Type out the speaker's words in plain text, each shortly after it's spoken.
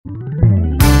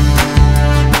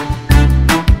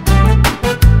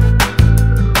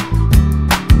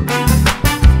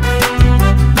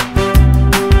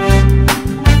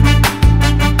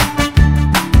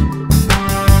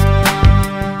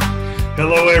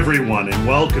everyone, and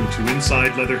welcome to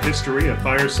Inside Leather History, a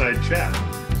Fireside Chat.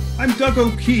 I'm Doug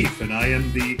O'Keefe, and I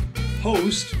am the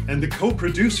host and the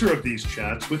co-producer of these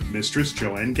chats with Mistress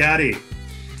Joanne Gaddy.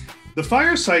 The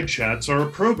Fireside Chats are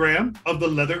a program of the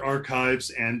Leather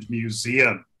Archives and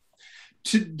Museum.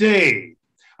 Today,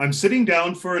 I'm sitting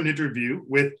down for an interview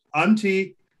with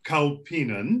Antti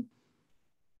Kauppinen,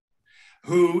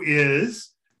 who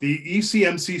is the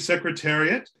ECMC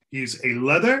secretariat. He's a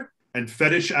leather and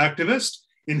fetish activist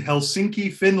in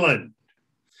Helsinki, Finland.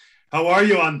 How are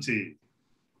you, Antti?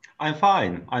 I'm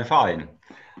fine.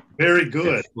 Very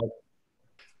good.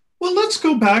 Well, let's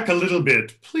go back a little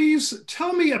bit. Please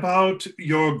tell me about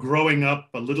your growing up,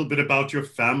 a little bit about your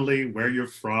family, where you're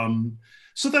from,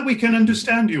 so that we can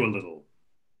understand you a little.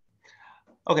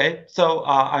 Okay, so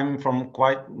I'm from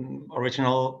quite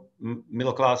original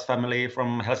middle-class family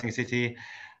from Helsinki City.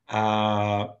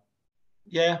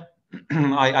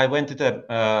 I went to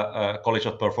the College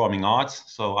of Performing Arts,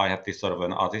 so I have this sort of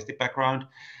an artistic background,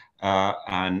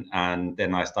 and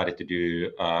then I started to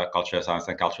do cultural science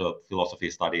and cultural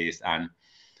philosophy studies, and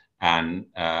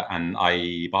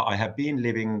I have been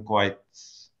living quite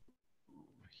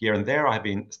here and there. I have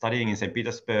been studying in St.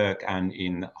 Petersburg and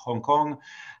in Hong Kong,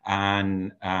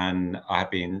 and I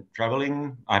have been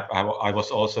traveling. I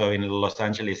was also in Los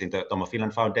Angeles in the Tom of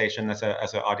Finland Foundation as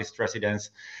an artist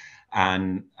residence,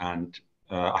 and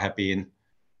I have been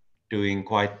doing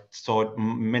quite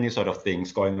many sort of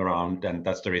things going around, and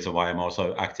that's the reason why I'm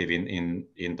also active in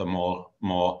the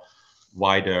more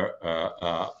wider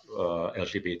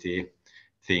LGBT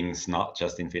things, not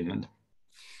just in Finland.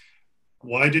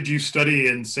 Why did you study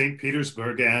in St.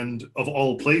 Petersburg, and of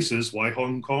all places, why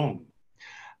Hong Kong?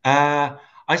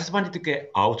 I just wanted to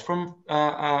get out from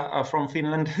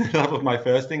Finland. That was my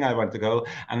first thing. I want to go,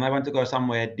 and I want to go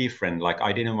somewhere different. Like,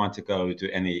 I didn't want to go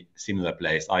to any similar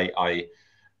place. I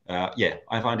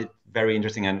found it very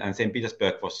interesting, and St.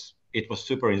 Petersburg was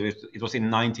super interesting. It was in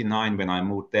 '99 when I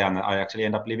moved there, and I actually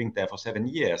ended up living there for 7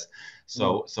 years.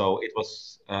 So it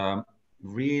was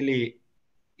really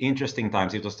interesting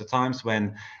times. It was the times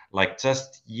when, like,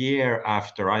 just year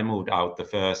after I moved out, the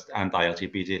first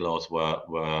anti-LGBT laws were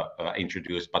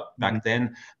introduced. But back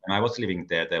then, when I was living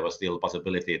there, there was still a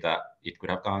possibility that it could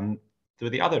have gone to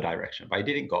the other direction, but it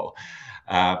didn't go.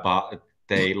 But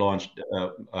they launched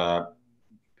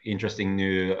interesting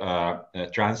new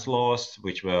trans laws,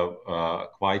 which were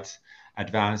quite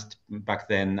advanced back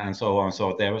then, and so on.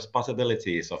 So there was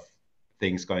possibilities of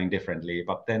things going differently.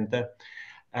 But then the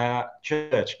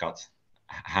church got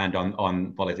hand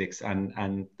on politics,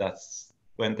 and that's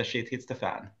when the shit hits the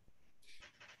fan.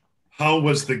 How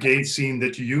was the gay scene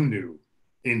that you knew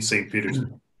in St.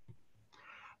 Petersburg?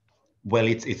 Well,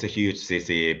 it's a huge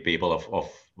city, people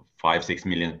of 5-6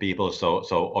 million people. So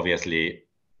obviously,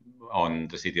 on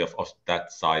the city of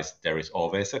that size, there is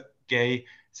always a gay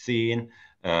scene,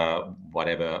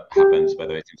 whatever happens,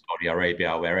 whether it's in Saudi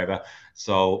Arabia or wherever.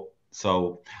 So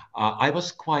I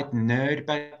was quite nerd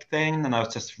back then, and I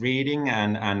was just reading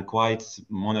and quite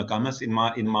monogamous in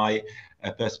my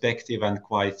perspective, and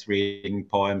quite reading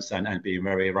poems and being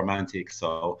very romantic.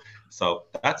 So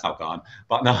that's now gone.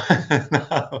 But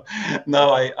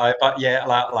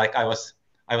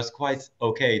I was quite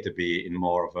okay to be in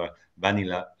more of a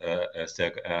vanilla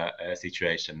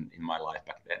situation in my life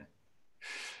back then.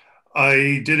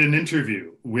 I did an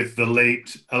interview with the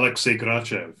late Alexei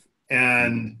Grachev,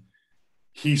 and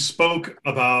he spoke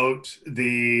about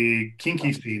the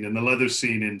kinky scene and the leather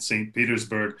scene in St.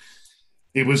 Petersburg.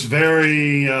 It was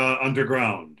very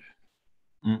underground.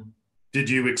 Did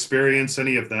you experience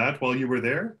any of that while you were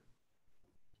there?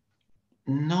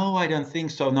 No, I don't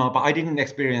think so. No, but I didn't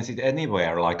experience it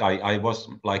anywhere. Like I was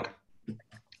like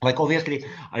obviously,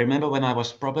 I remember when I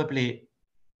was probably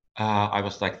I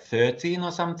was like 13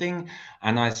 or something,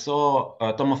 and I saw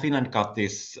Tom of Finland got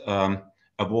this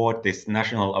award, this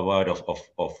national award of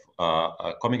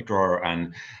a comic drawer,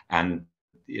 and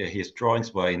his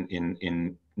drawings were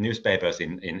in newspapers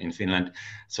in Finland.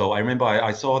 So I remember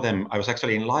I saw them. I was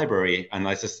actually in library, and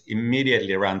I just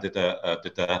immediately ran to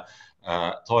the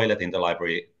toilet in the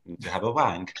library to have a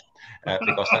wank,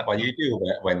 because that's what you do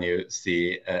when you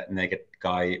see a naked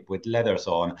guy with leathers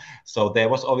on. So there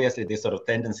was obviously this sort of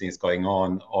tendencies going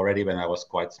on already when I was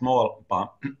quite small,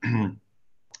 but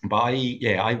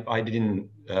I didn't.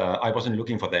 I wasn't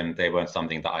looking for them. They weren't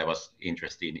something that I was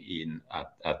interested in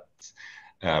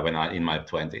when I in my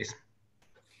 20s.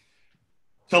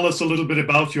 Tell us a little bit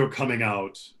about your coming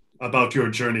out, about your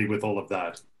journey with all of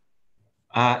that.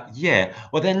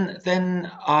 Well,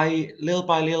 then I little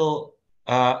by little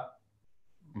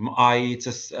I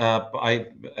just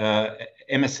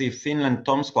MSC Finland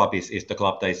Tom's Club is the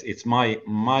club that it's my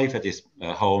fetish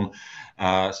home.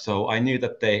 So I knew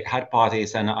that they had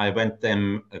parties, and I went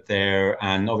them there,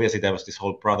 and obviously there was this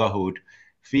whole brotherhood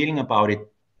feeling about it,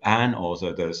 and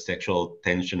also the sexual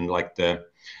tension, like the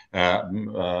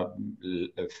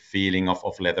feeling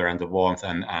of leather and the warmth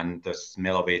and the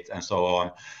smell of it and so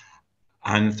on.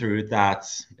 And through that,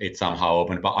 it somehow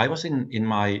opened. But I was in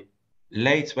my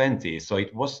late 20s, so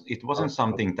it wasn't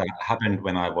something that happened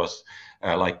when I was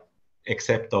like,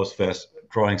 except those first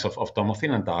drawings of Tom of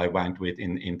Finland that I wanked with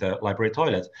in the library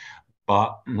toilet.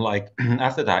 But like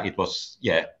after that, it was,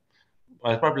 yeah, I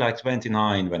was probably like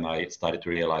 29 when I started to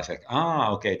realize, like,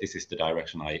 okay, this is the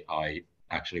direction I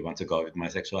actually want to go with my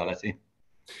sexuality.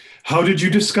 How did you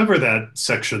discover that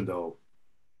section, though?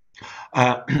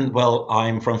 Well,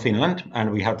 I'm from Finland,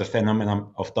 and we have the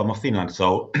phenomenon of Tom of Finland.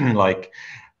 So, like,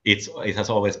 it has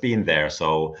always been there.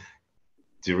 So,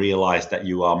 to realize that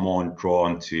you are more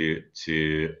drawn to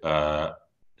the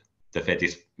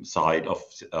fetish side of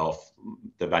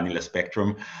the vanilla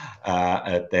spectrum,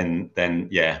 then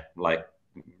yeah, like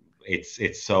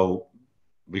it's so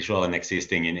visual and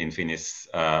existing in Finnish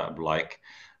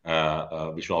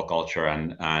visual culture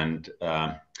and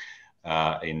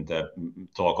in the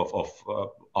talk of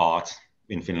art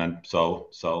in Finland.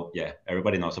 So yeah,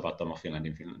 everybody knows about Tom of Finland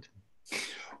in Finland.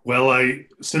 Well,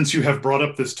 since you have brought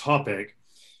up this topic,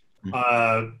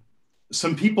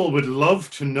 some people would love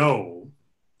to know,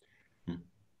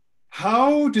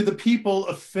 how do the people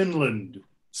of Finland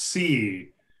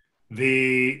see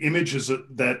the images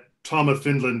that Tom of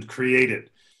Finland created?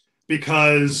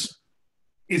 Because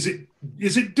is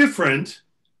it different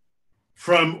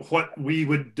from what we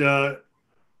would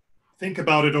think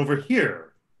about it over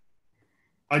here?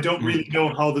 I don't really know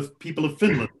how the people of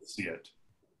Finland see it.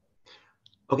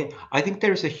 Okay, I think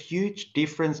there is a huge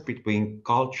difference between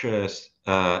cultures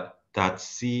that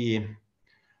see,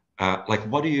 like,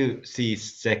 what do you see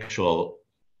sexual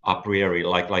a priori?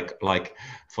 Like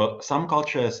for some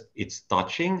cultures it's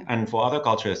touching, and for other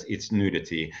cultures it's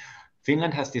nudity.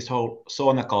 Finland has this whole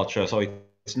sauna culture, so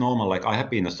it's normal. Like, I have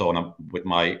been in a sauna with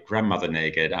my grandmother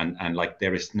naked, and like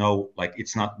there is no, like,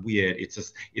 it's not weird. It's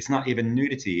just, it's not even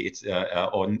nudity. It's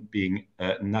or being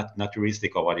not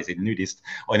naturistic, or what is it, nudist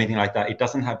or anything like that. It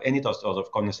doesn't have any sort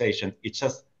of connotation. It's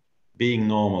just being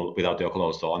normal without your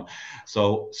clothes on.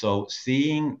 So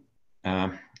seeing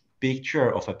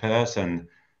picture of a person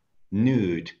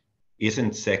nude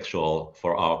isn't sexual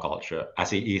for our culture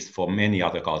as it is for many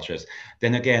other cultures.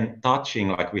 Then again, touching,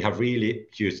 like, we have really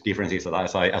huge differences,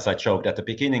 as I joked at the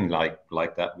beginning, like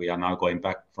that we are now going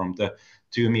back from the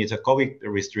 2-meter COVID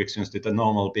restrictions to the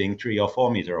normal being 3 or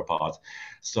 4 meter apart.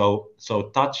 So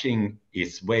touching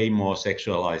is way more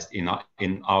sexualized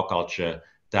in our culture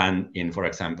than in, for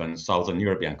example, Southern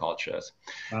European cultures.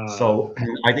 So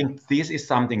I think this is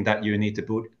something that you need to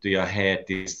put to your head,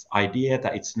 this idea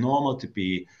that it's normal to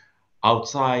be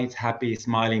outside, happy,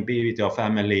 smiling, be with your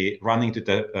family, running to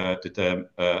the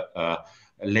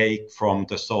lake from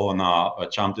the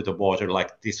sauna, jump to the water.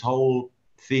 Like, this whole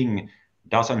thing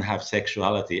doesn't have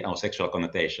sexuality or sexual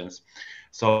connotations.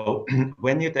 So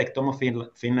when you take Tom of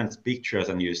Finland's pictures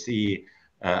and you see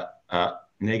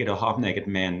naked or half-naked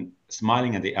men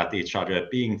smiling at each other,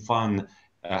 being fun,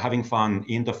 having fun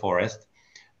in the forest,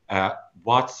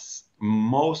 what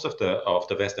most of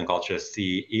the Western cultures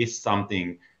see is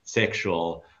something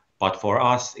sexual, but for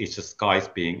us it's just guys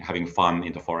having fun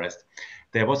in the forest.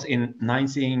 There was in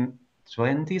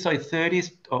 1920s or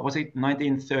 30s, or was it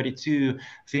 1932,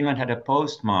 Finland had a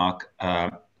postmark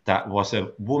that was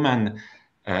a woman,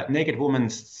 naked woman,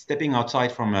 stepping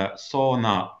outside from a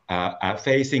sauna,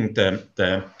 facing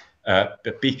the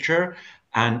picture,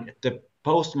 and the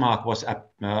postmark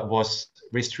was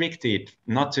restricted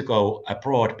not to go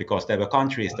abroad because there were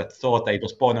countries that thought that it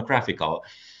was pornographical.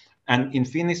 And in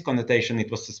Finnish connotation,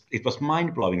 it was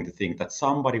mind-blowing to think that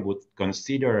somebody would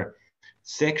consider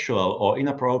sexual or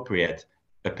inappropriate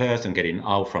a person getting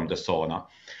out from the sauna.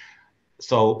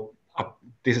 So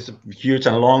this is a huge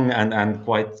and long and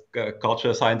quite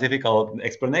cultural scientific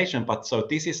explanation, but so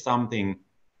this is something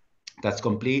that's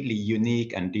completely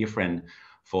unique and different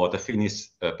for the Finnish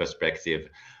perspective.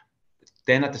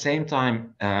 Then at the same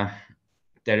time,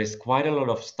 there is quite a lot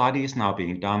of studies now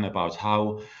being done about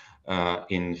how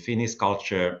in Finnish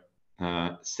culture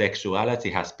sexuality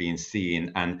has been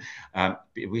seen, and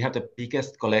we have the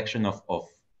biggest collection of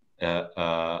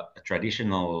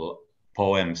traditional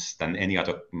poems than any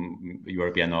other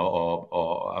European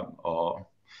or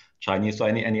Chinese or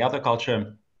any other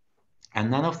culture,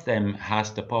 and none of them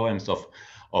has the poems of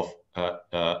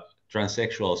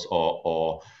transsexuals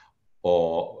or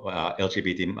or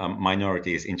LGBT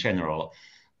minorities in general.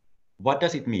 What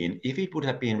does it mean? If it would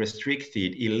have been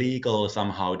restricted, illegal,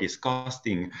 somehow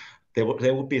disgusting, there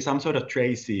would be some sort of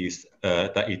traces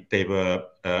that they were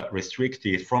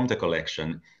restricted from the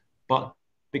collection. But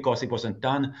because it wasn't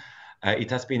done, it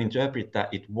has been interpreted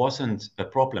that it wasn't a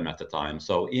problem at the time.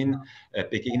 So in the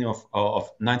beginning of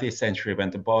 19th century, when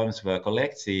the poems were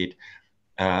collected,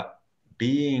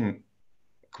 being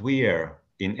queer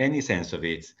in any sense of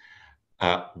it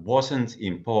wasn't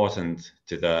important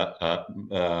to the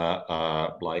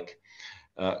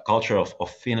culture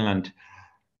of Finland.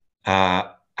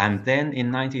 And then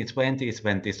in 1920s,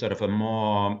 when this sort of a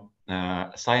more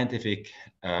scientific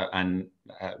and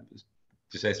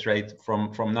to say straight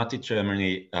from Nazi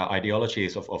Germany,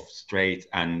 ideologies of straight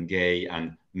and gay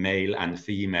and male and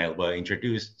female were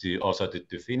introduced to also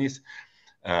to Finnish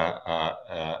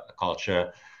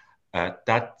culture.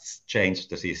 That's changed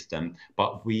the system,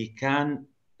 but we can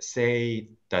say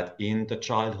that in the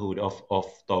childhood of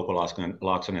Touko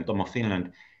Laaksonen and Tom of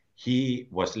Finland, he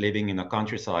was living in a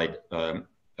countryside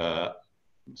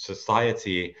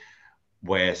society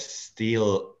where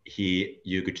still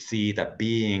you could see that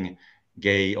being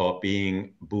gay or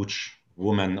being butch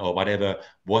woman or whatever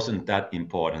wasn't that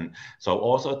important. So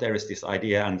also there is this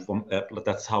idea, and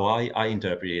that's how I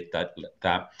interpret it, that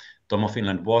Tom of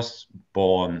Finland was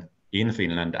born in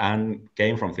Finland and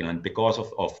came from Finland because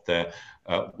of the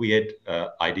weird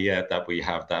idea that we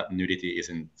have that nudity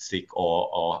isn't sick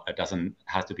or it doesn't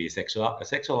have to be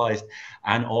sexualized,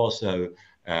 and also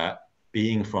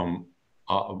being from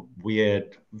a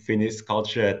weird Finnish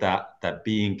culture that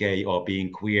being gay or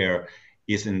being queer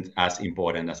isn't as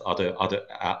important as other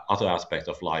aspects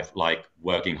of life, like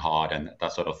working hard and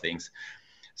that sort of things.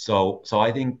 So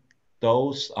I think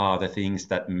those are the things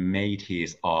that made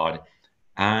his art.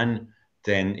 And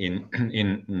then in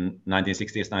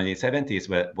 1960s, 1970s,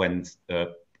 when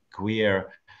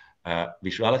queer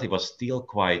visuality was still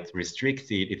quite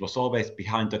restricted, it was always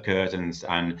behind the curtains,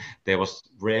 and there was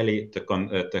rarely the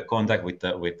contact with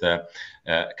the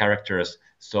characters.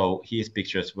 So his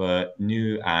pictures were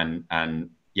new and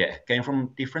yeah, came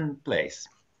from different place,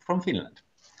 from Finland.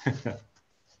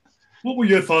 What were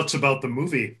your thoughts about the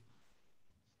movie?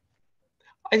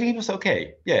 I think it was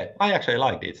okay. Yeah, I actually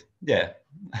liked it. Yeah.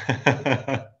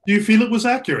 Do you feel it was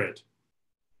accurate?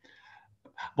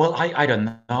 Well, I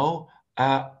don't know.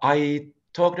 I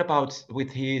talked about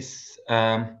with his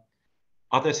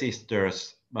other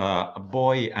sisters, a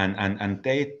boy, and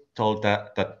they told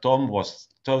that Tom was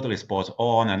totally spot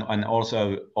on, and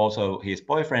also his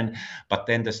boyfriend. But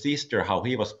then the sister, how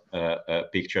he was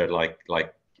pictured, like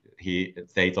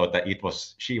they thought that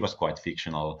she was quite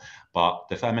fictional, but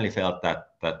the family felt that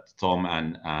Tom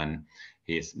and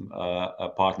his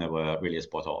partner were really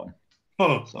spot on.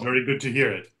 Oh, so, very good to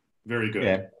hear it. Very good.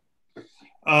 Yeah.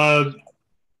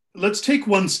 Let's take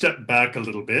one step back a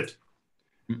little bit.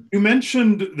 You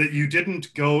mentioned that you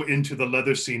didn't go into the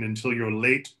leather scene until your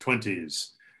late 20s.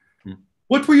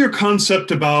 What were your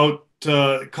concepts about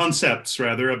the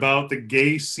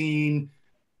gay scene,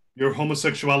 your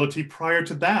homosexuality prior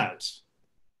to that?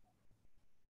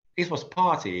 It was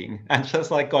partying and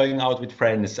just like going out with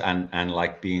friends and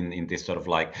like being in this sort of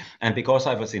like, and because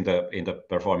I was in the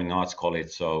performing arts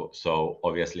college, so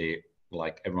obviously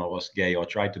like everyone was gay or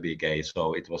tried to be gay,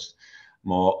 so it was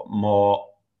more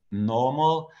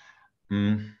normal.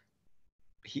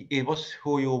 It was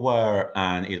who you were,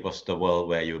 and it was the world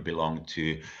where you belonged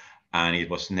to, and it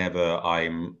was never.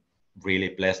 I'm really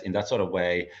blessed in that sort of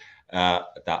way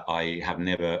that I have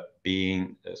never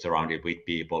been surrounded with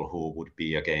people who would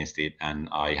be against it, and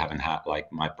I haven't had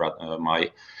like my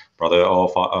brother or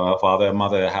father and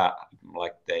mother had,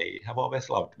 like they have always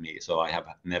loved me, so I have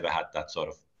never had that sort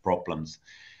of problems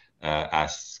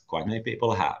as quite many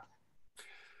people have.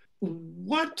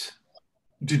 What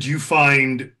did you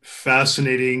find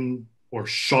fascinating or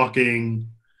shocking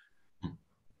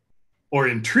or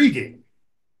intriguing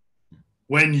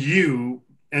when you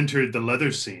entered the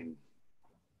leather scene?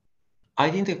 I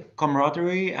think the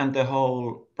camaraderie and the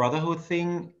whole brotherhood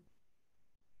thing,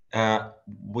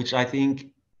 which I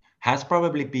think has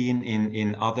probably been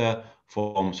in other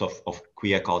forms of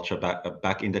queer culture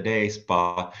back in the days,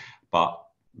 but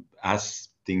as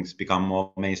things become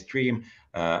more mainstream,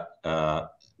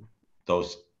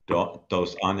 those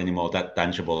aren't anymore that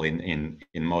tangible in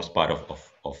most part of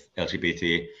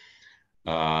LGBT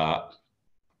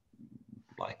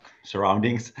like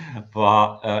surroundings.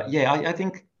 But yeah, I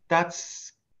think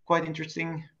that's quite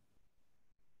interesting.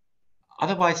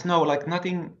 Otherwise, no, like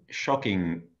nothing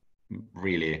shocking,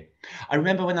 really. I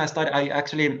remember when I started, I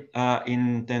actually,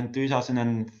 in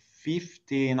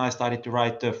 2015, I started to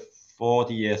write the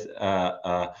 40th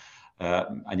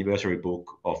anniversary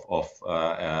book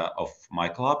of my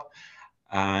club.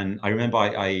 And I remember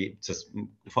I just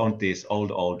found these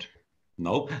old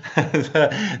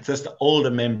just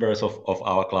older members of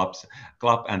our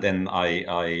club, and then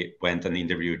I went and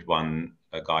interviewed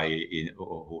a guy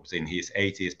who was in his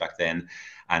 80s back then,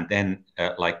 and then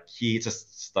like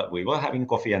we were having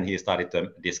coffee, and he started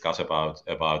to discuss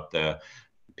about the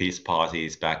peace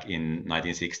parties back in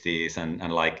 1960s,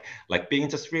 and like being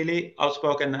just really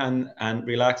outspoken and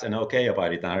relaxed and okay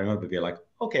about it. And I remember being like,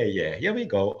 okay, yeah, here we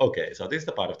go. Okay, so this is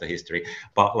the part of the history.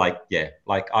 But like, yeah,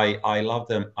 like I love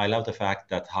them. I love the fact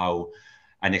that how,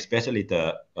 and especially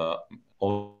the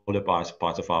older parts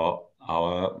of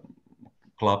our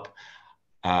club,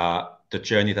 the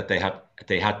journey that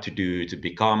they had to do to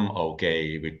become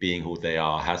okay with being who they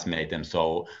are has made them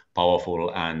so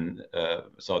powerful, and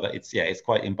so that it's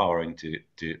quite empowering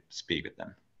to speak with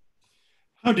them.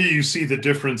 How do you see the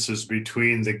differences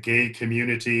between the gay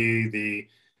community, the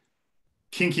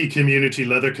kinky community,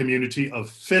 leather community of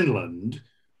Finland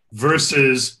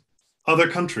versus other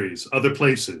countries, other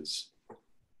places?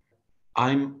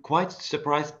 I'm quite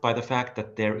surprised by the fact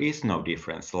that there is no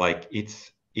difference. Like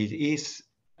it is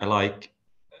like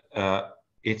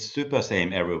it's super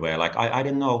same everywhere. Like I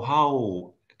don't know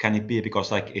how can it be,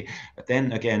 because like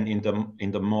then again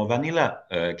in the more vanilla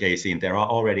gay scene there are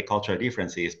already cultural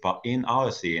differences, but in our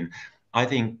scene I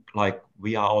think like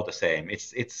we are all the same.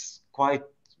 It's quite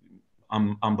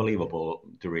unbelievable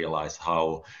to realize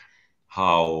how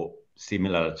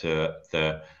similar to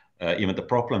the even the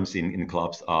problems in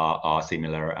clubs are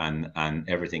similar, and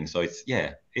everything. So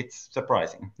it's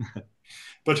surprising.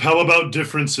 But how about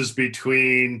differences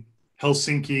between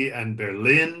Helsinki and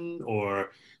Berlin,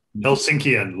 or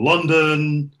Helsinki and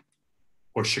London,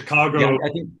 or Chicago?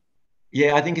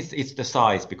 I think it's the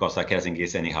size, because like Helsinki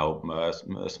is anyhow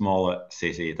a smaller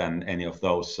city than any of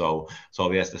those. So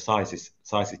yes, the size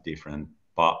is different.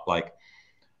 But like,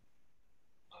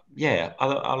 yeah,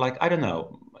 I don't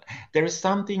know. There is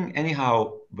something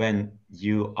anyhow when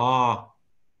you are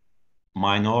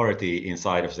minority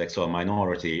inside of sexual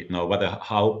minority, no matter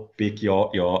how big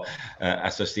your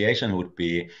association would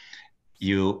be,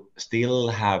 you still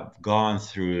have gone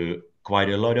through quite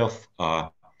a lot of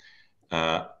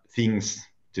things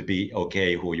to be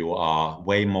okay who you are,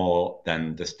 way more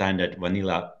than the standard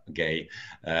vanilla gay.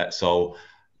 So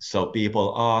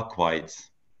people are quite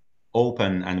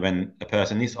open, and when a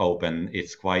person is open,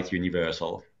 it's quite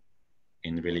universal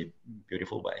in a really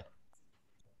beautiful way.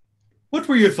 What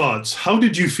were your thoughts? How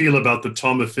did you feel about the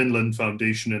Tom of Finland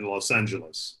Foundation in Los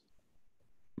Angeles?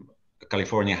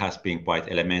 California has been quite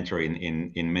elementary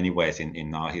in many ways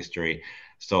in our history,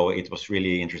 so it was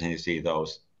really interesting to see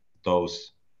those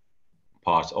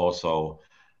parts also.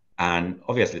 And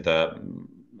obviously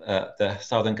the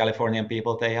Southern Californian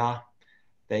people, they are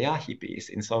hippies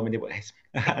in so many ways,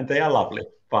 and they are lovely.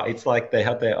 But it's like they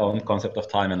have their own concept of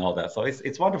time and all that. So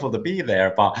it's wonderful to be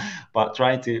there, but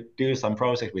trying to do some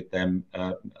project with them,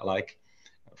 like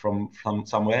from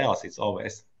somewhere else, it's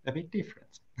always a bit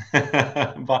different.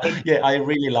 But yeah, I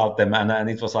really love them, and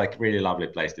it was like really lovely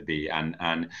place to be, and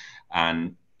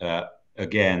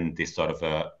again this sort of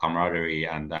a camaraderie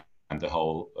and the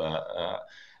whole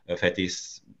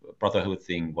fetish brotherhood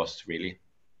thing was really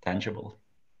tangible.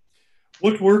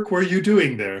 What work were you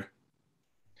doing there?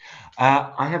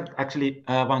 I have actually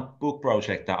one book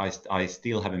project that I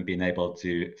still haven't been able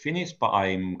to finish, but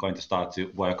I'm going to start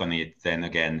to work on it then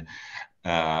again,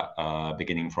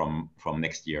 beginning from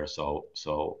next year.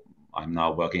 So I'm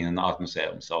now working in an art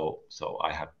museum. So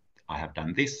I have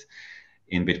done this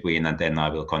in between, and then I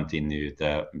will continue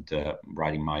the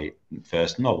writing my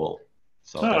first novel.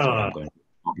 So that's what I'm going to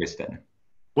publish then.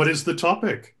 What is the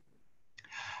topic?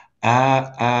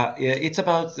 It's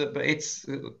about it's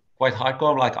quite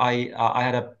hardcore. Like I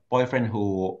had a boyfriend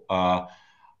who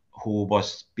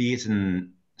was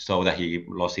beaten so that he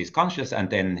lost his conscience, and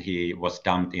then he was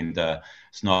dumped in the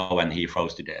snow and he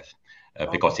froze to death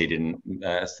because he didn't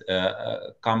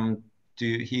come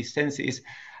to his senses.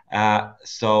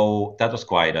 So that was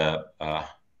quite a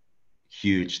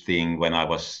huge thing when I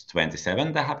was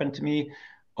 27. That happened to me.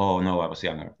 Oh no, I was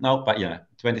younger. No, but yeah,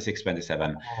 26,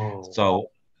 27. Oh.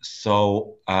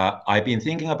 So I've been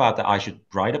thinking about that I should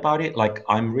write about it. Like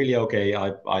I'm really okay.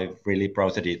 I've really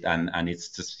processed it, and it's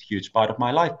just a huge part of my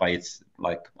life. But it's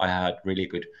like I had really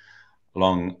good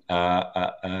long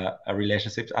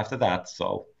relationships after that.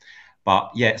 So,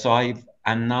 but yeah. So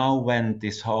and now when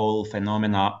this whole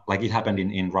phenomena, like it happened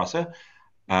in Russia,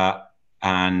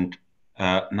 and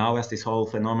now as this whole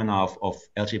phenomena of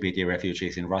LGBT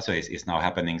refugees in Russia is now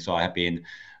happening. So I have been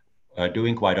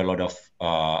doing quite a lot of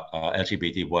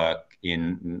LGBT work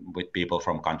with people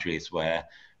from countries where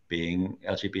being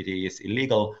LGBT is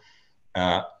illegal.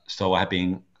 So I have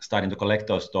been starting to collect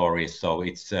those stories. So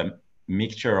it's a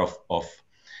mixture of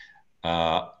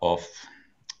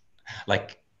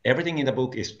like everything in the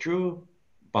book is true,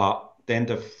 but then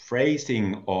the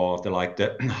phrasing or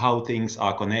the how things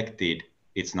are connected,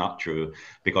 it's not true,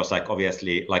 because like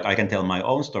obviously like I can tell my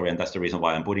own story, and that's the reason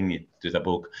why I'm putting it to the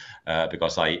book,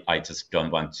 because I just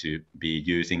don't want to be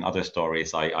using other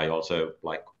stories. I also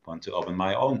like want to open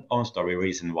my own story,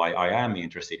 reason why I am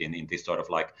interested in this sort of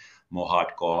like more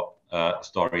hardcore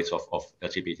stories of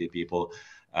LGBT people.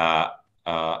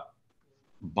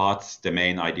 But the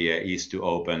main idea is to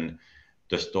open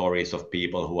the stories of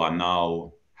people who are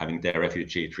now having their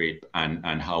refugee trip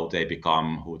and how they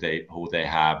become who they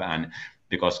have. And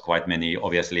because quite many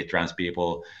obviously trans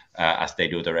people, as they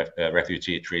do the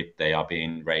refugee trip, they are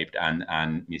being raped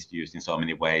and misused in so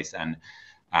many ways. And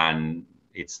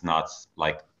it's not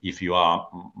like, if you are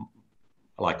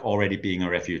like already being a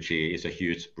refugee is a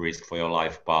huge risk for your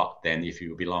life, but then if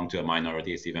you belong to a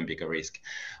minority, it's even bigger risk.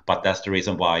 But that's the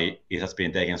reason why it has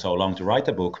been taking so long to write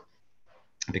a book,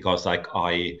 because like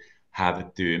I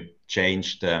have to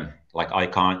change I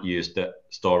can't use the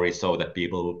stories so that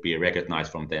people will be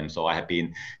recognized from them. So I have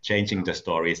been changing the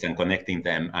stories and connecting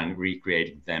them and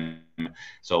recreating them.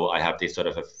 So I have this sort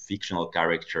of a fictional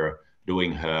character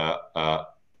doing her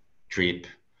trip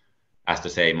at the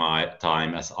same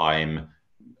time as I'm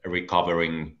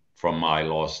recovering from my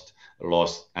loss,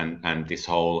 and this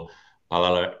whole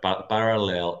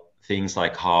parallel things,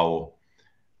 like how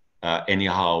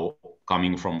anyhow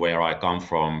coming from where I come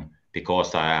from,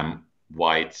 because I am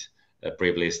white,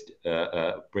 privileged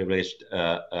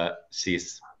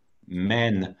cis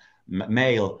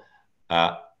male,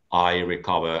 I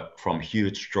recover from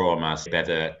huge traumas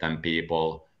better than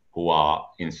people who are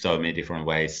in so many different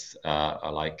ways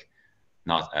like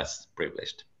not as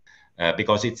privileged.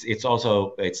 Because it's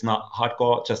also, it's not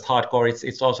hardcore, just hardcore.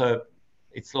 It's also,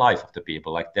 it's life of the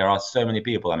people. Like there are so many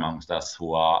people amongst us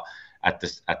who are at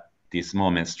this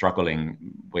moment struggling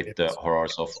with the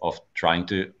horrors of trying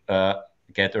to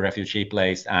get a refugee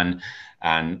place and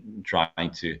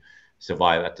trying to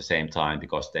survive at the same time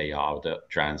because they are either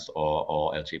trans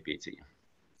or LGBT.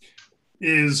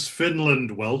 Is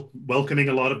Finland welcoming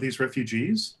a lot of these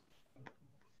refugees?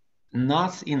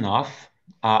 Not enough,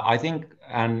 I think,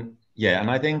 and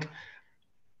I think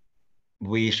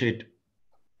we should,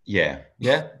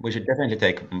 we should definitely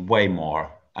take way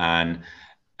more, and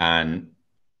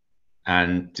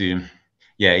to,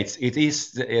 it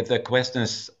is the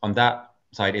questions on that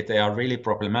side, they are really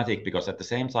problematic, because at the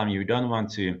same time you don't want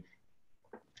to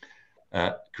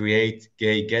create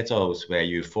gay ghettos where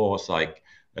you force like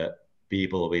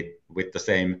people with the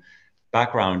same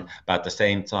background, but at the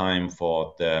same time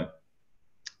for the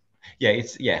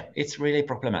it's really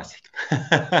problematic.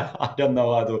 I don't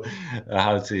know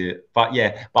how to, but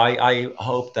I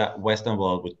hope that Western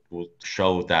world would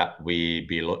show that we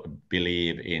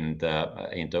believe in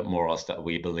the morals that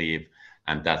we believe,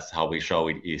 and that's how we show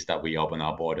it, is that we open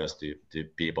our borders to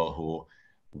people who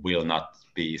will not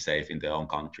be safe in their own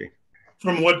country.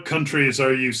 From what countries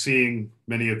are you seeing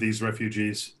many of these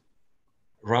refugees?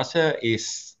 Russia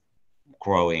is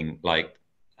growing, like,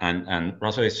 and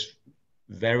Russia is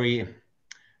very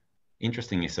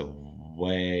interesting, is a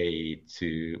way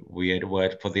too weird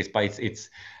word for this, but it's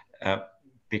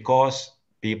because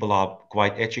people are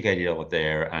quite educated over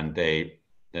there, and they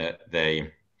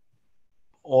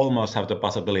almost have the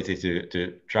possibility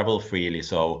to travel freely.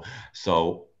 So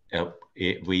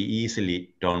we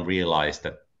easily don't realize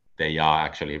that they are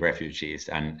actually refugees,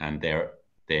 and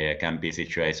there can be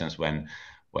situations when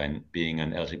being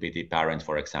an LGBT parent,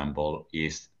 for example,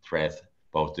 is threat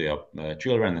both to your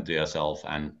children and to yourself,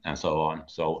 and so on.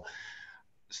 So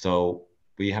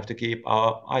we have to keep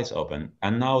our eyes open.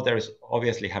 And now there's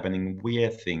obviously happening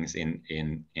weird things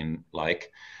in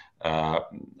like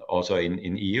also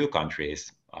in EU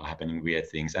countries are happening weird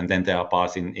things. And then there are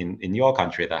parts in your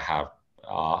country that have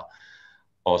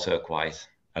also quite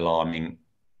alarming.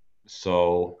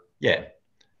 So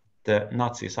the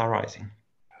Nazis are rising.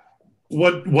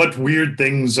 What weird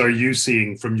things are you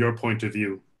seeing from your point of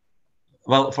view?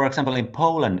 Well, for example, in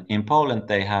Poland,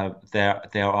 they have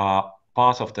there are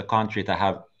parts of the country that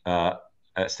have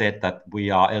said that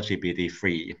we are LGBT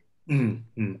free.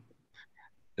 Mm-hmm.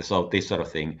 So this sort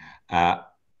of thing. There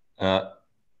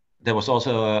was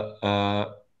also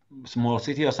a small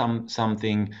city or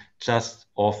something just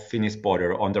off Finnish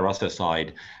border on the Russia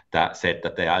side that said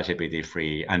that they are LGBT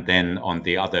free, and then on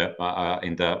the other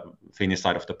in the Finnish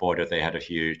side of the border, they had a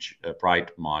huge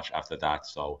pride march after that.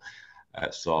 So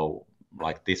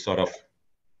like this sort of,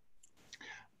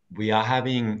 we are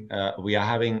having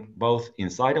both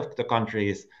inside of the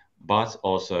countries, but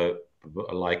also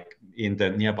like in the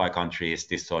nearby countries,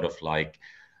 this sort of like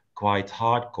quite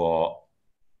hardcore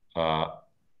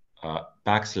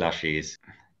backslashes.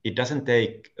 It doesn't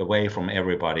take away from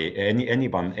everybody,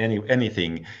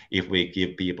 anything, if we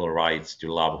give people rights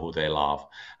to love who they love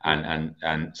and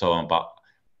so on. But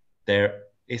there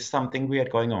is something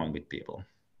weird going on with people.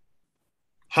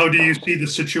 How do you see the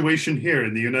situation here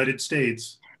in the United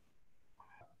States?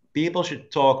 People should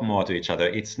talk more to each other.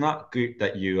 It's not good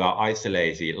that you are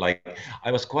isolated. Like,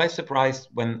 I was quite surprised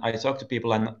when I talked to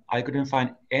people and I couldn't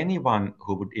find anyone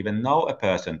who would even know a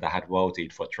person that had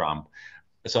voted for Trump.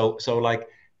 So like,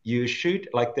 you should,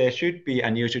 like, there should be,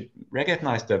 and you should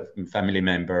recognize the family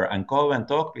member and go and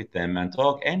talk with them and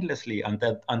talk endlessly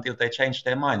until they change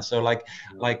their mind. So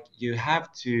like you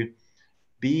have to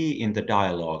be in the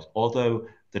dialogue, although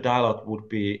the dialogue would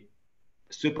be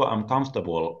super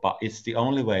uncomfortable, but it's the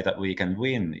only way that we can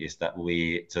win, is that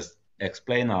we just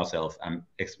explain ourselves and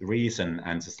reason,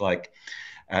 and just like,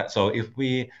 so if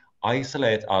we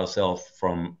isolate ourselves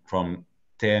from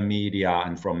their media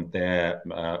and from their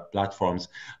platforms,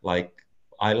 like,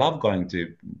 I love going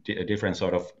to different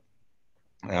sort of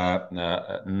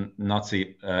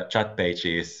Nazi chat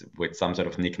pages with some sort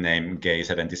of nickname,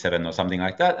 Gay77 or something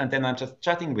like that, and then I'm just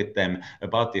chatting with them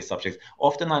about these subjects.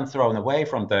 Often I'm thrown away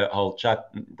from the whole chat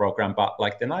program, but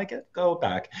like then I go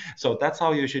back. So that's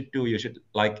how you should do. You should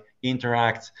like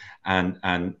interact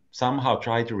and somehow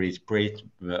try to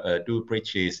do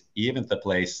bridges, even the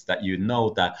place that you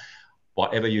know that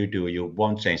whatever you do, you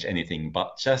won't change anything,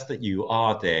 but just that you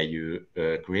are there, you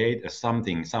create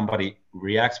something, somebody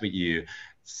reacts with you,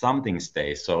 something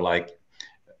stays. So like,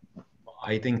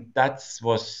 I think that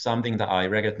was something that I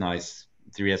recognized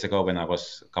 3 years ago when I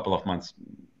was a couple of months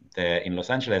there in Los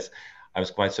Angeles. I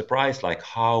was quite surprised, like,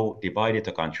 how divided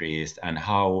the country is and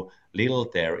how little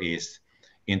there is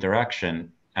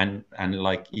interaction, and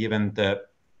like even the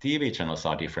TV channels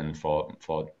are different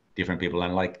for different people,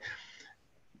 and like,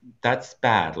 that's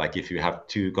bad. Like, if you have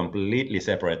two completely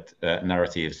separate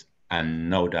narratives and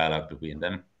no dialogue between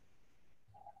them.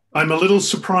 I'm a little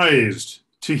surprised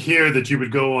to hear that you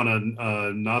would go on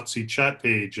a Nazi chat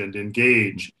page and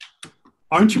engage.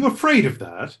 Aren't you afraid of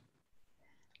that?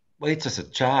 Well, it's just a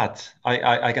chat.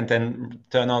 I can then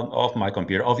turn off my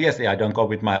computer. Obviously, I don't go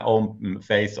with my own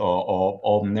face or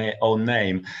own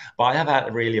name, but I have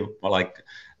had really like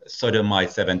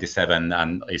Sodomite 77,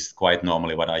 and it's quite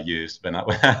normally what I use when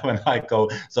I go.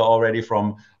 So already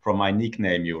from my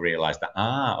nickname, you realize that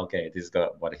okay, this is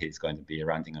what he's going to be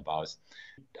ranting about.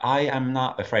 I am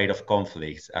not afraid of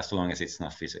conflicts as long as it's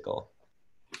not physical.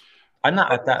 I'm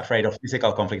not that afraid of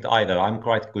physical conflict either. I'm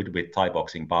quite good with Thai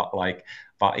boxing, but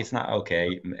it's not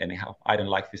okay anyhow. I don't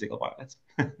like physical violence.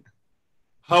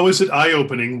 How is it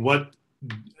eye-opening? What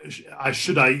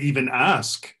should I even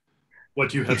ask?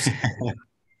 What you have seen?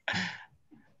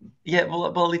 Yeah,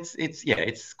 well,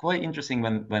 it's quite interesting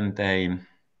when they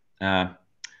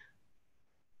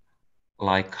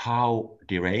like how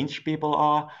deranged people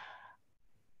are,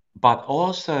 but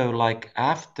also like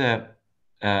after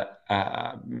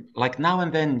like now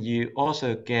and then you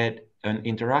also get an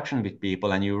interaction with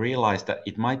people and you realize that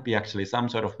it might be actually some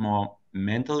sort of more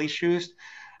mental issues,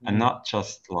 and not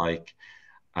just like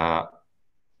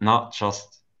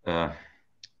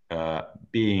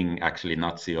being actually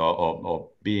Nazi or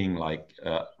being like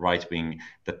right wing,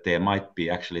 that there might be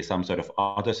actually some sort of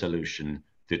other solution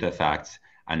to the facts,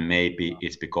 and maybe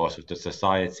it's because of the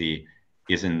society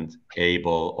isn't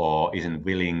able or isn't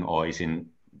willing or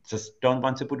just don't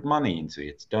want to put money into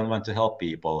it, don't want to help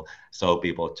people, so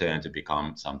people turn to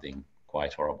become something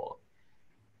quite horrible.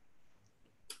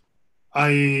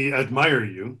 I admire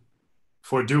you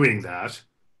for doing that.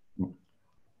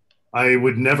 I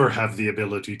would never have the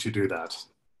ability to do that.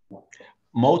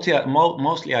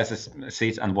 Mostly I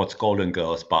sit and watch Golden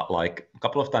Girls, but like a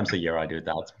couple of times a year I do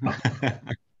that.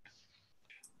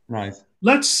 Right.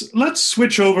 Let's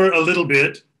switch over a little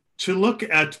bit to look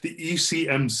at the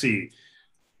ECMC.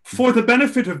 For the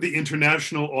benefit of the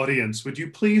international audience, would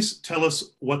you please tell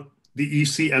us what the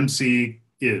ECMC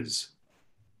is?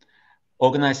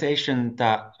 Organization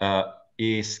that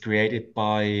is created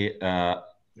by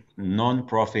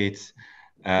non-profit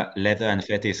leather and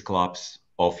fetish clubs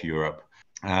of Europe.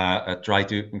 Try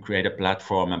to create a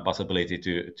platform and possibility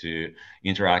to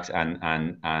interact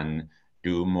and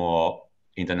do more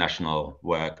international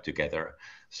work together.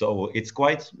 So it's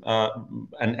quite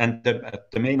and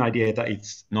the main idea that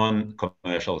it's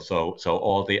non-commercial. So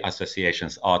all the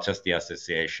associations are just the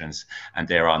associations, and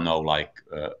there are no like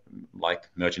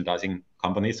merchandising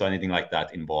companies or anything like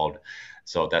that involved.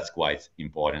 So that's quite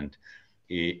important.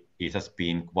 It has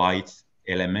been quite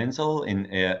elemental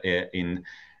in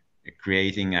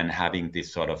creating and having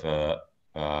this sort of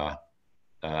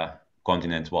a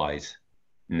continent-wide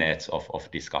net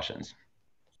of discussions.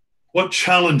 What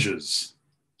challenges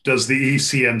does the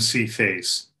ECMC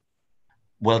face?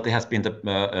 Well, there has been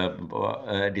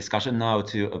the discussion now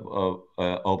to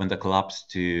open the clubs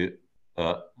to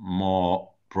a more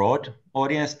broad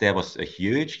audience. There was a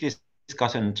huge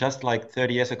discussion just like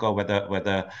 30 years ago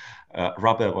whether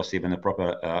rubber was even a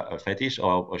proper fetish,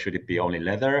 or should it be only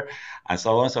leather, and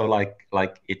so on. So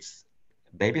like it's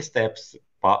baby steps,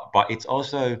 but it's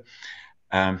also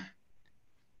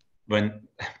when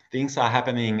things are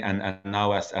happening, and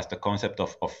now as the concept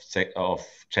of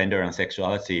gender and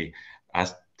sexuality,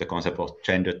 as the concept of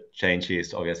gender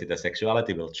changes, obviously the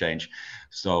sexuality will change.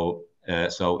 So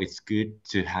it's good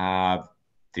to have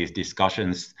these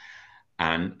discussions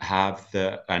and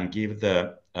give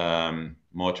the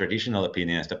more traditional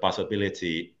opinions the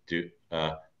possibility to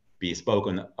be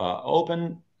spoken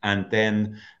open, and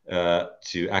then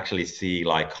to actually see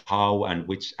like how and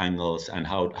which angles and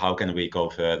how can we go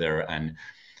further, and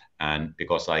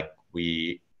because like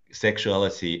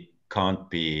sexuality can't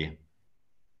be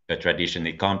a tradition.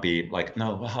 It can't be like,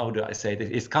 no, how do I say this?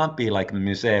 It can't be like a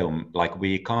museum. Like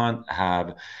we can't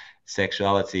have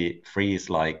sexuality freeze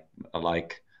like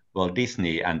Walt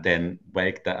Disney and then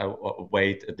wait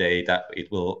a day that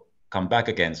it will come back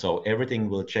again. So everything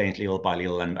will change little by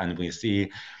little, and we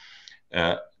see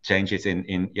changes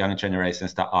in young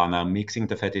generations that are now mixing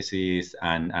the fetishes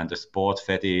and the sport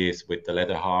fetish with the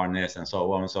leather harness and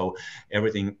so on. So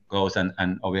everything goes,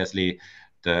 and obviously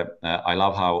I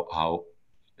love how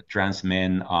trans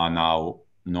men are now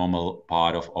normal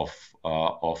part of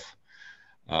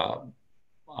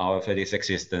our fetish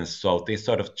existence. So these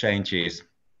sort of changes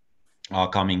are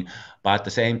coming, but at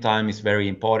the same time, it's very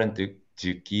important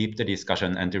to keep the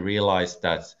discussion and to realize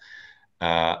that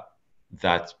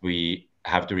that we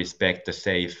have to respect the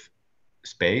safe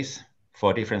space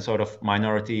for different sort of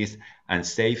minorities, and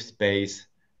safe space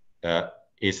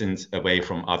isn't away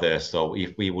from others. So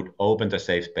if we would open the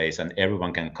safe space and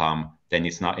everyone can come, then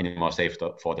it's not anymore safe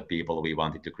for the people we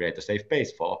wanted to create a safe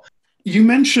space for. You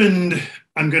mentioned,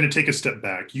 I'm going to take a step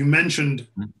back. You mentioned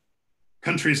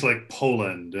countries like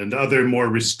Poland and other more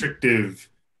restrictive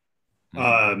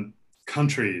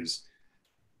countries.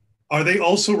 Are they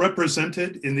also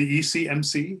represented in the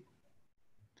ECMC?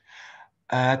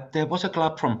 There was a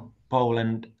club from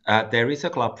Poland. There is a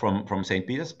club from St.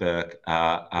 Petersburg,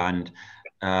 and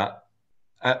there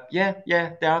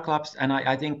are clubs, and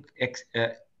I think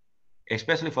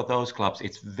especially for those clubs,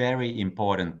 it's very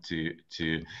important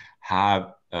to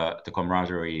have the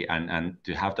camaraderie and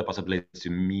to have the possibility to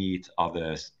meet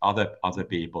other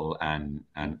people, and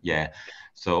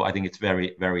so I think it's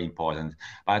very, very important.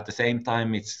 But at the same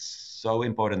time, it's so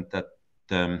important that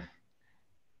the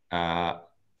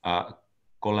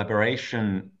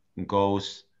collaboration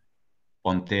goes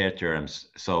on their terms,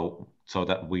 so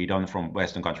that we don't from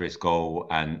Western countries go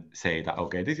and say that,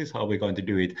 okay, this is how we're going to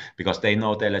do it, because they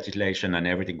know their legislation and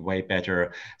everything way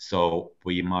better. So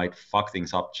we might fuck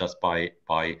things up just by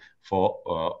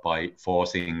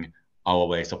forcing our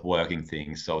ways of working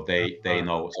things. So they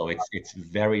know. So it's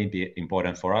very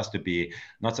important for us to be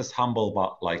not just humble,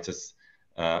 but like just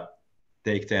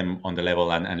take them on the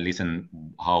level and listen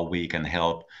how we can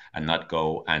help, and not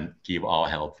go and give our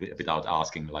help without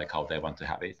asking like how they want to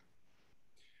have it.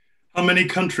 How many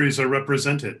countries are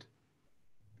represented?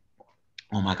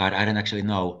 Oh my God, I don't actually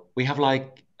know. We have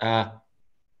like, I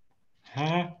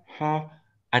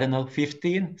don't know,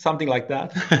 15, something like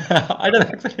that. I don't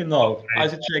actually know. I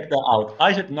should check that out.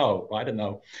 I should know. I don't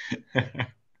know.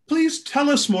 Please tell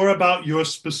us more about your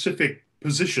specific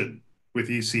position with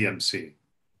ECMC.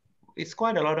 It's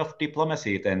quite a lot of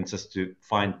diplomacy then, just to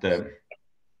find the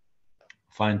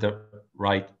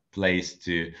right place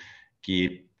to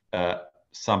keep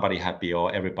somebody happy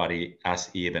or everybody as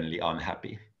evenly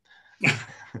unhappy.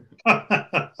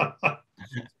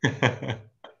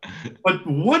 But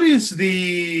what is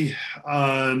the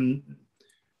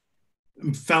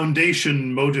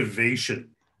foundation motivation?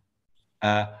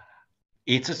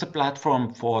 It's just a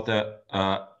platform for the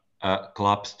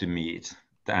clubs to meet,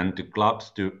 and the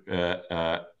clubs to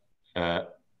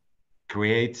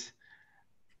create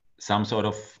some sort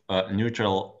of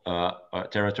neutral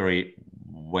territory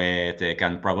where they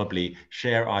can probably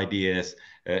share ideas,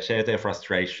 share their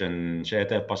frustration, share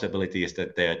their possibilities,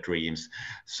 their dreams.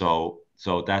 So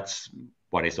that's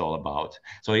what it's all about.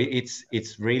 So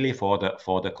it's really for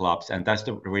the clubs, and that's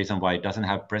the reason why it doesn't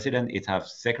have president. It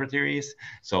has secretaries.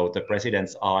 So the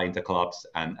presidents are in the clubs,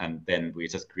 and then we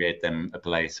just create them a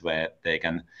place where they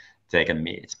can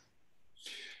meet.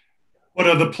 What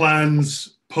are the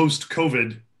plans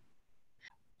post-COVID?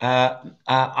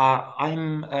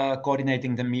 I'm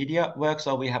coordinating the media work,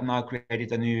 so we have now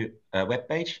created a new web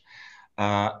page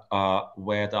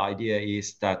where the idea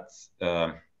is that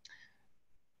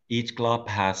each club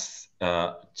has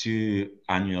 2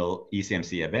 annual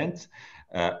ECMC events.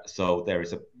 So there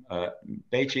is a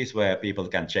pages where people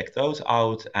can check those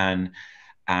out, and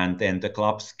then the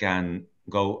clubs can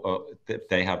go.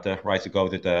 They have the right to go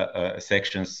to the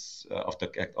sections of the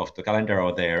calendar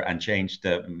or there and change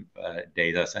the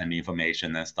data and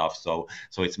information and stuff. So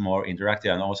it's more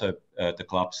interactive, and also the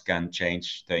clubs can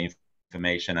change the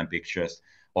information and pictures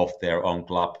of their own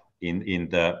club in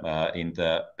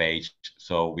the page.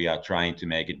 So we are trying to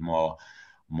make it more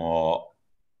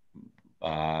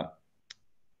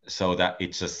so that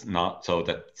it's just not so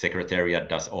that secretariat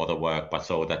does all the work, but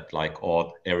so that like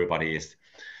everybody is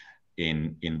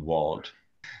involved.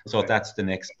 So Okay. that's the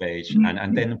next page,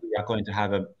 and then we are going to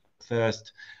have a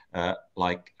first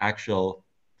like actual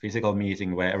physical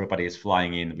meeting where everybody is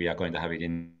flying in. We are going to have it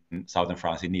in southern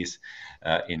France, in Nice,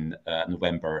 in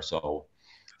November. So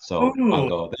I'll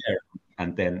go there,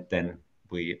 and then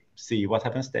we see what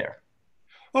happens there.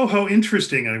 Oh, how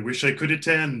interesting. I wish I could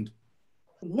attend.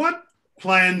 What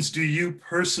plans do you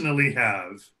personally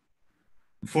have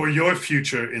for your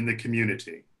future in the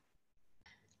community?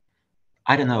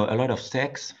 I don't know, a lot of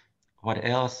sex. What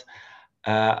else?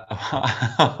 I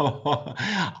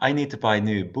need to buy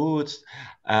new boots.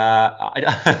 I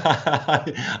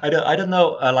don't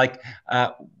know.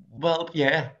 Well,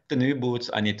 yeah, the new boots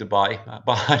I need to buy,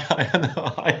 but I don't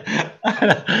know.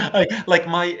 Like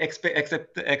my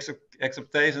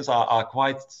expectations are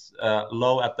quite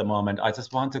low at the moment. I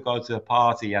just want to go to a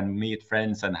party and meet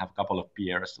friends and have a couple of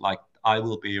beers. Like I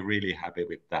will be really happy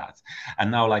with that.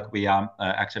 And now, like we are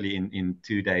actually in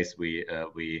 2 days, we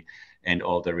end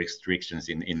all the restrictions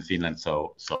in Finland.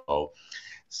 So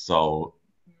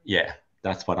yeah,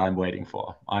 that's what I'm waiting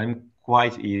for. I'm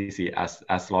quite easy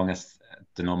as long as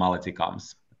the normality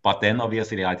comes. But then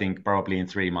obviously I think probably in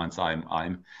 3 months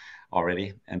I'm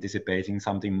already anticipating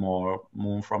something more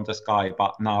moon from the sky.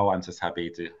 But now I'm just happy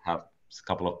to have a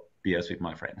couple of beers with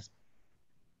my friends.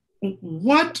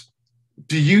 What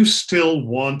do you still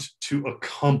want to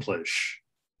accomplish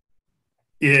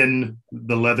in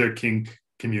the leather kink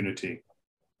community?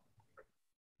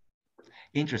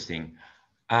 Interesting.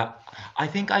 I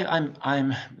think I'm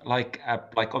like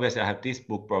obviously I have this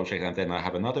book project, and then I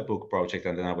have another book project,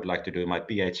 and then I would like to do my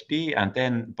PhD, and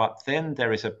then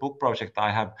there is a book project I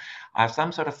have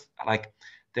some sort of like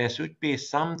there should be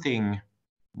something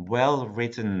well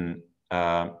written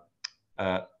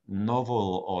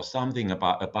novel or something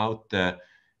about the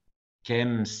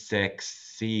chemsex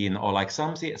scene, or like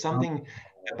something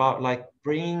about like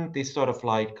bringing this sort of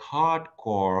like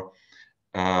hardcore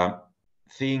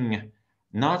thing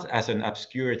not as an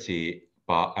obscurity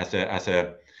but as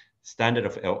a standard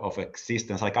of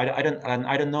existence. Like I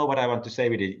don't know what I want to say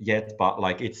with it yet, but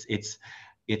like it's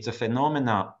a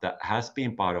phenomena that has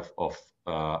been part of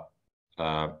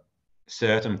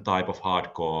certain type of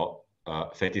hardcore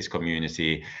fetish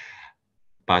community,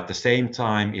 but at the same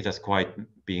time it has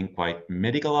been quite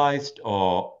medicalized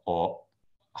or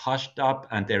hushed up,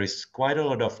 and there is quite a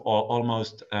lot of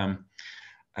almost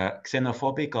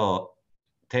xenophobical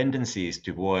tendencies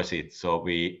towards it. So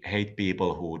we hate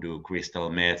people who do crystal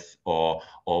meth, or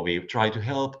we try to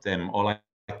help them, or like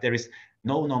there is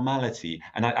no normality.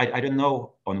 And I don't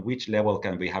know on which level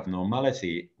can we have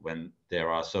normality when there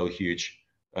are so huge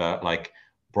like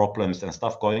problems and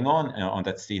stuff going on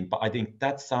that scene. But I think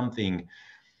that's something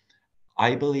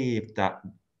I believe that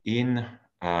in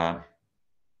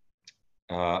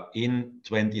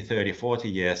 20, 30, 40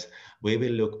 years, we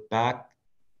will look back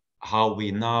how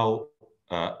we now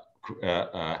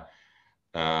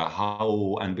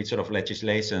how and which sort of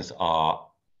legislations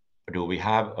do we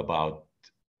have about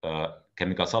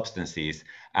chemical substances,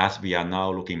 as we are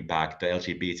now looking back the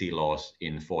LGBT laws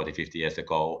in 40, 50 years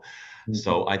ago. Mm-hmm.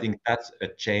 So I think that's a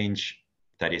change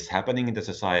that is happening in the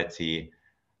society,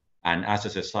 and as a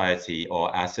society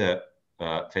or as a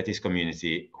fetish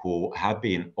community who have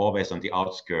been always on the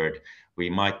outskirts, we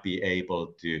might be able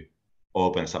to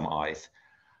open some eyes.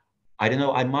 I don't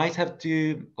know, I might have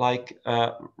to like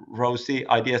rosy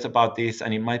ideas about this,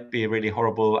 and it might be really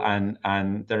horrible, and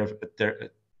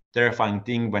terrifying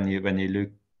thing when you look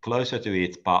closer to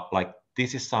it, but like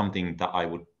this is something that I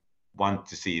would want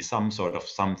to see some sort of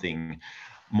something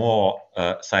more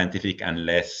scientific and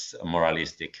less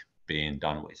moralistic being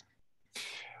done with.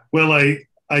 Well,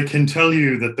 I can tell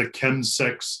you that the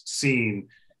chemsex scene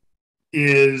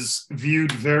is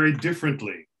viewed very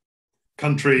differently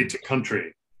country to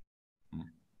country.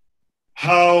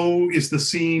 How is the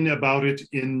scene about it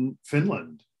in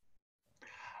Finland?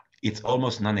 It's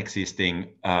almost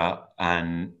non-existing,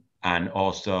 and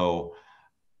also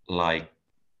like,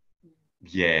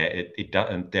 yeah, it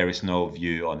doesn't, there is no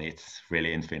view on it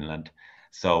really in Finland.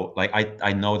 So like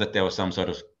I know that there was some sort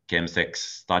of chemsex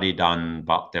study done,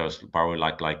 but there was probably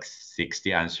like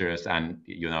 60 answers, and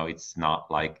you know, it's not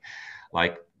like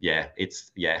yeah,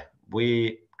 it's, yeah,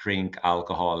 we drink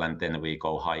alcohol and then we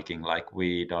go hiking. Like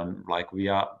we don't, like we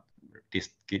are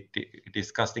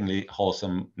disgustingly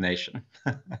wholesome nation.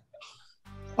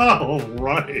 Oh,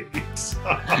 right.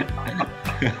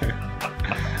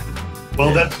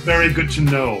 Well, that's very good to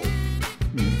know.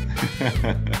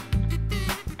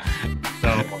 So,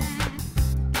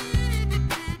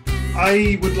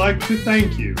 I would like to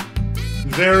thank you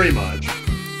very much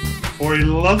for a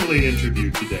lovely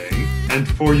interview today and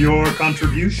for your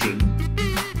contribution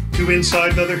to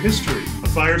Inside Leather History, a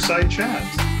Fireside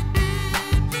Chat.